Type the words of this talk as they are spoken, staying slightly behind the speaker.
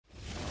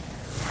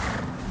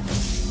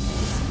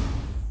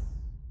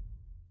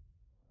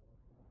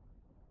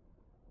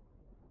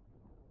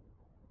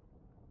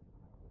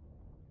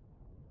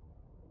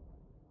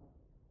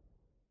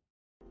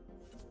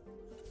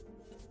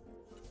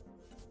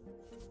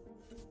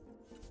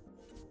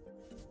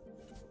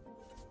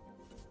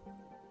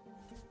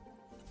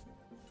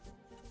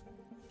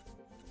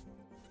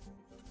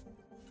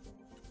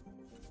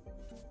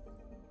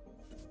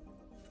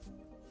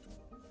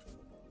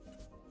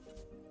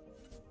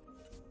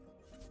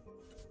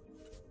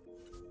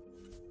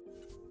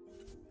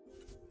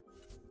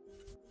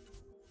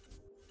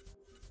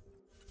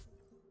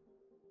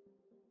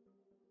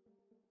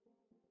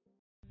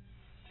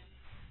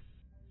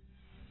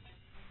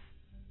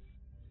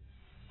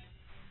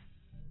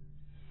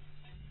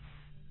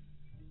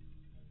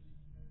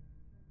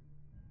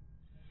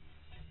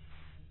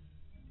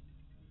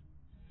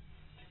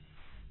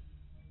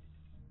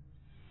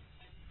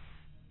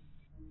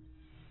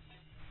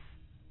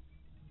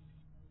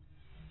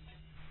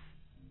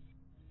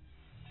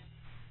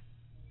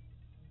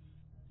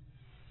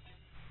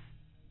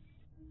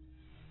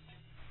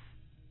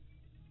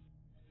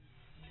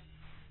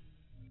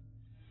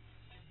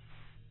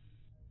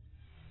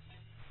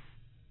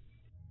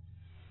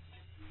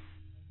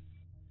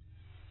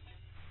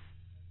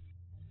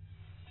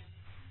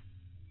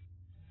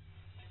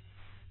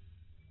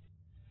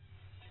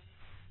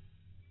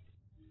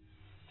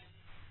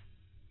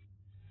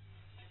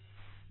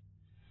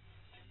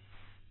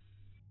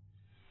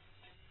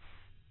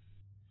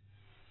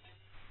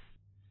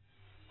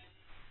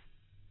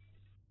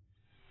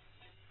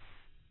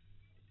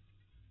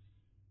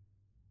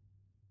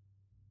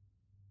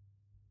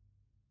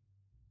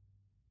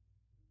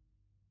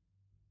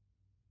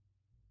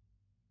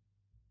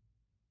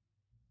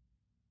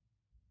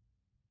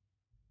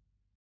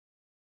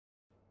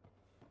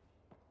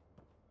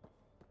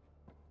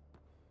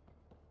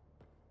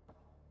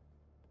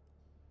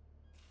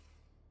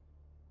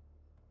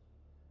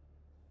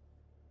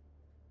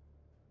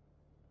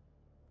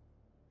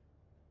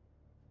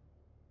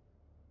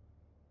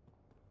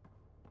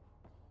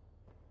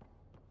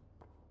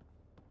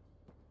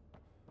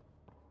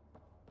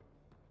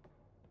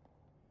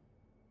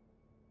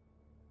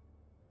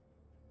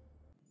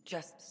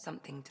Just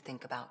something to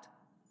think about.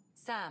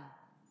 Sam,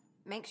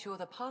 make sure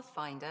the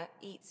Pathfinder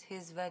eats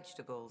his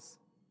vegetables.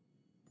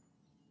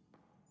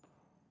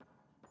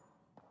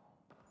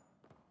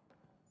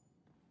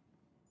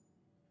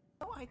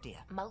 No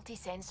idea.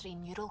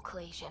 Multisensory neural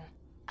collation.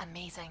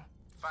 Amazing.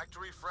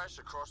 Factory fresh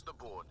across the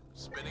board.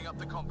 Spinning up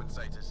the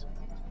compensators.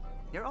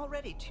 You're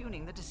already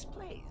tuning the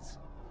displays.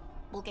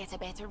 We'll get a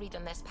better read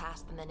on this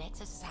pass than the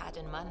Nexus has had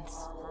in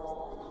months.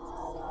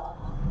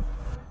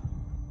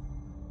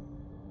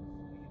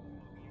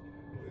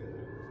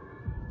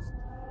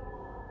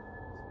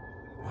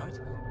 What?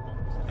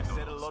 I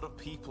said a lot of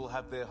people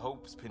have their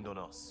hopes pinned on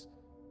us.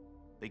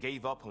 They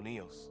gave up on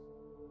Eos.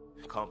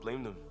 Can't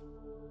blame them.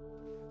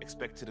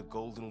 Expected a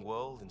golden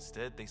world,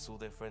 instead they saw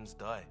their friends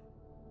die.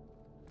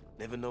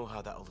 Never know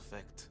how that'll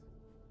affect.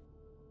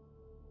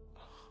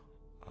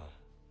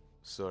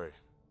 Sorry.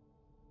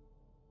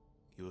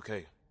 You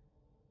okay?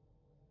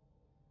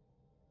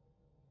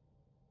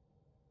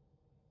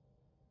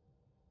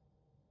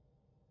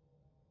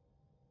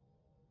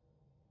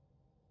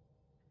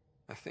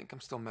 I think I'm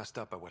still messed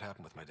up by what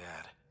happened with my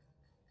dad.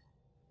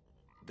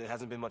 There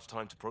hasn't been much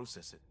time to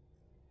process it.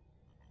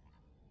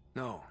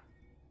 No.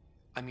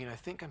 I mean, I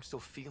think I'm still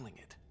feeling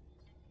it.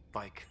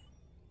 Like,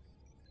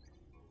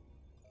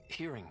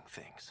 hearing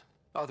things,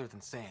 other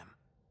than Sam.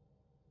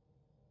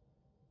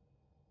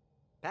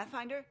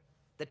 Pathfinder,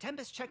 the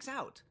Tempest checks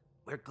out.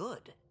 We're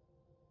good.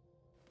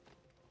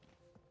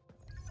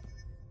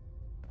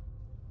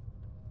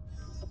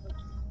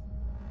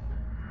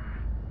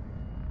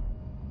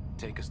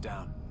 Take us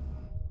down.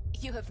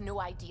 You have no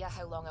idea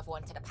how long I've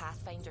wanted a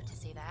Pathfinder to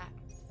say that.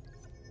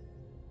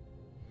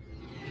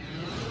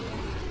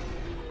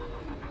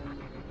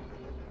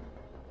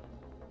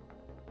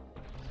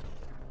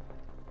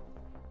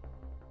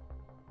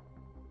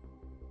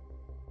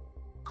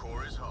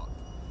 Core is hot.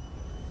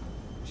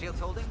 Shields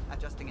holding,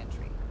 adjusting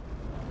entry.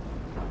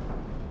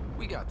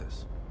 We got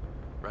this,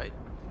 right?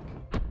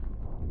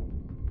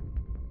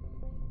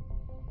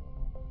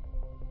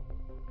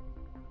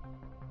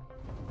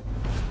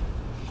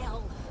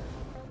 Hell.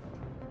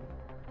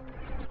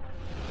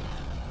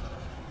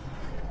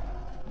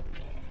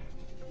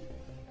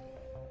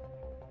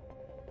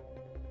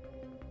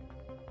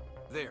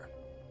 There.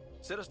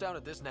 Set us down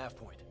at this nav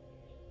point.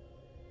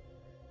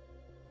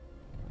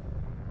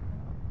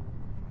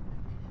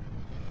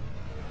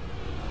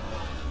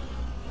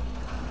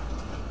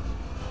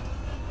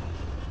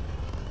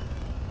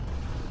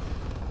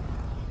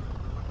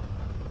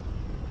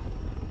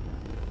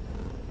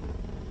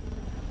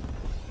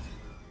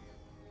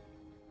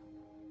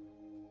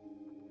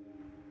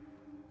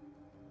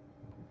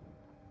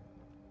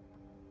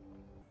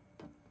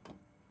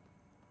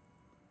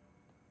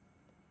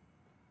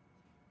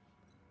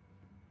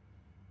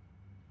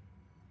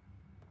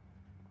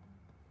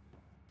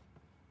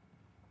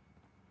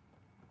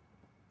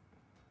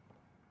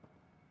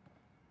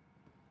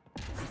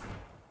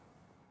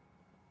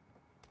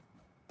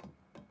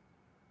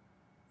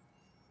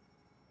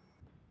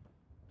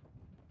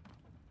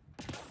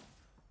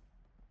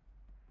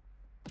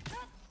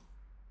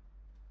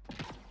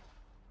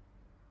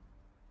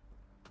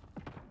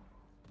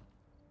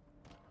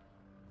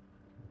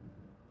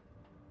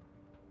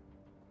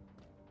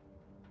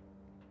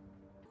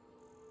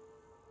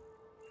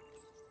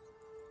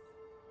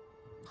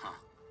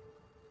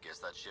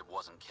 that ship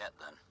wasn't Ket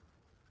then.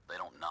 They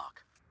don't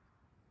knock.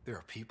 There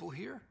are people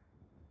here?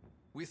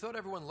 We thought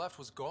everyone left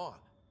was gone.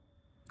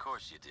 Of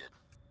course you did.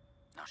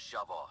 Now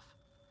shove off.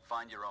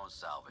 Find your own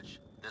salvage.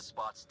 This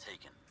spot's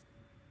taken.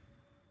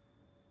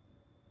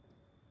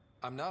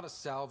 I'm not a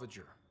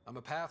salvager. I'm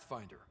a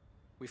pathfinder.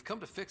 We've come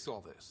to fix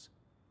all this.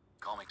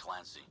 Call me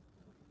Clancy.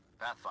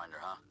 Pathfinder,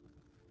 huh?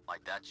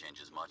 Like that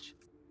changes much.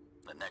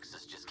 The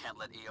Nexus just can't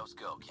let EOS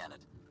go, can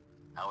it?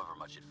 However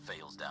much it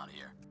fails down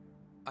here.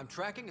 I'm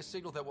tracking a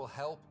signal that will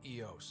help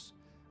EOS.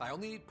 I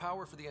only need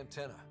power for the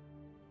antenna.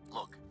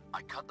 Look,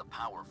 I cut the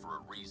power for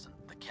a reason.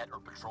 The Ket are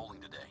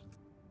patrolling today.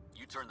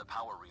 You turn the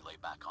power relay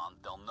back on,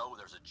 they'll know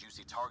there's a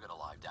juicy target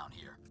alive down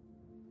here.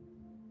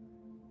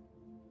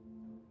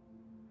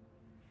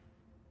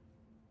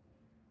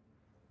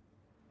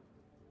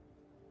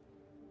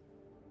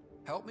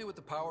 Help me with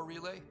the power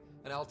relay,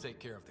 and I'll take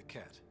care of the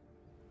Ket.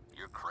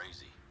 You're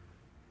crazy.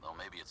 Though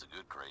maybe it's a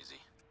good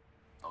crazy.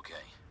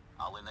 Okay,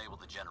 I'll enable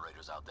the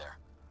generators out there.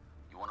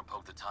 You want to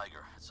poke the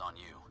tiger, it's on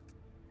you.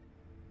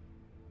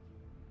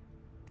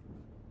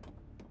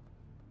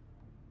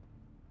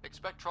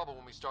 Expect trouble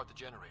when we start the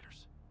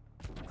generators.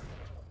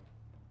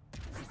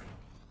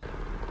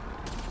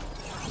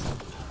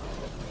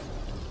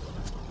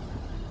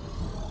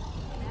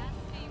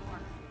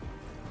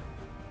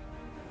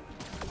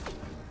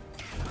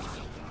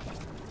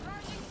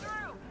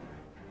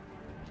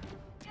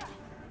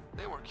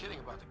 They weren't kidding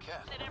about the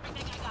Ket. Did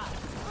everything I got.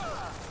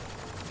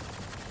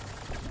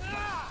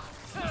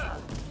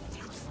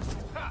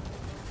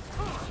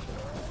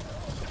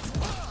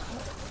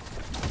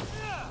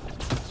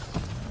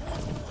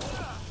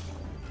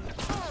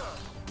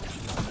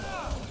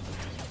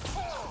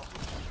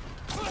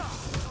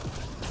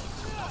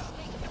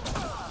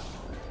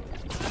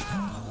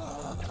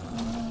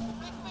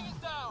 Big thing is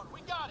down.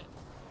 We got it.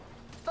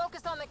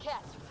 Focus on the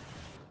Ket.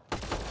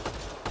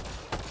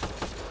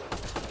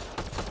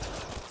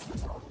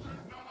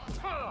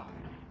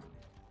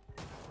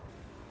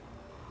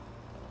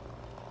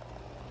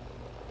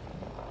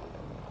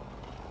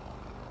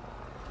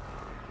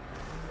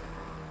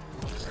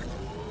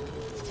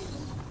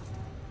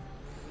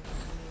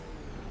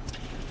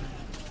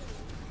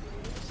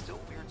 Still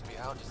weirds me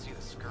out to see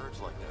the Scourge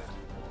like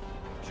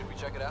that. Should we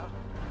check it out?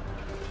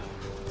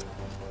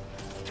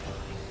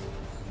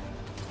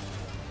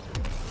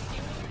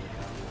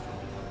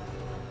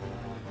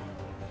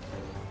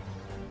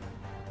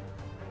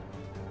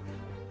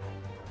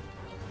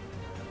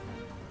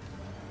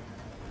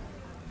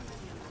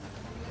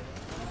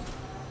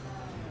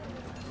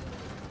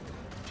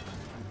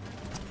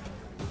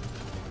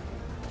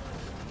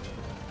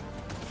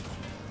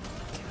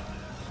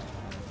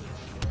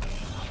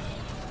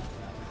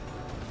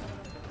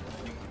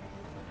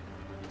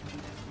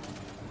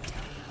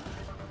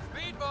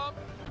 Speed bump!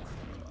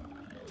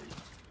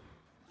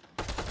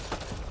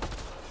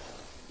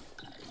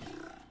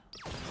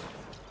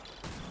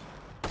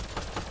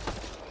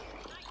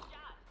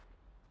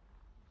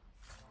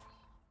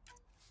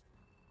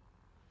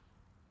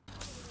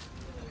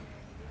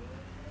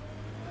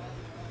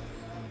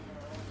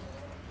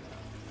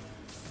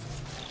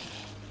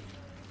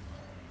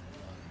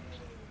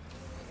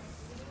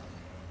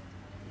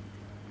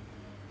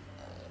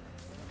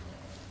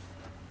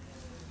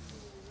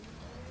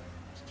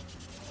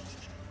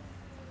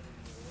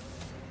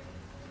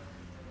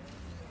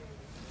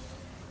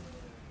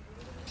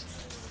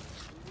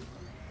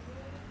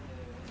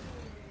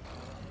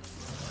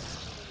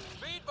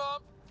 Speed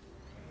bump!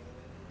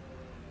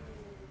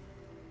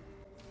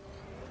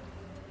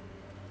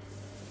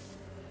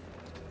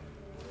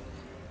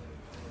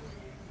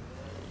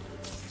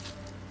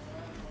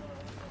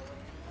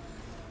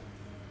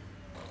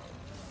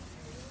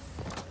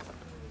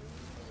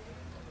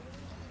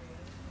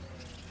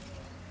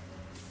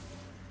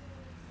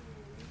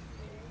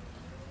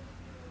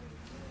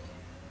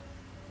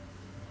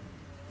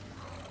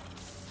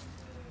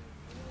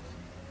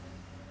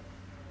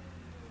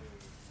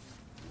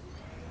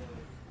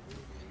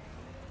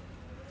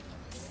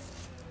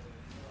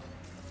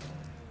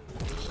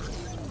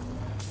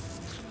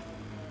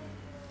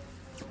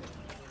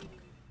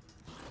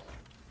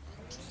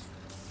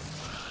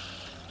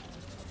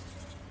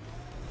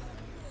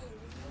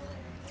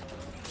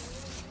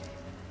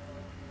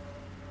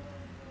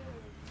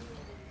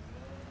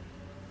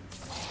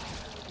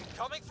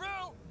 Coming through!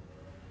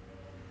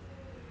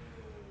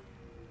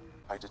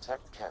 I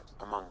detect Ket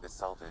among the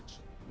salvage.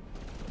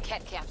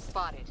 Ket camp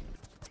spotted.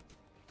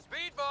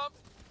 Speed bump!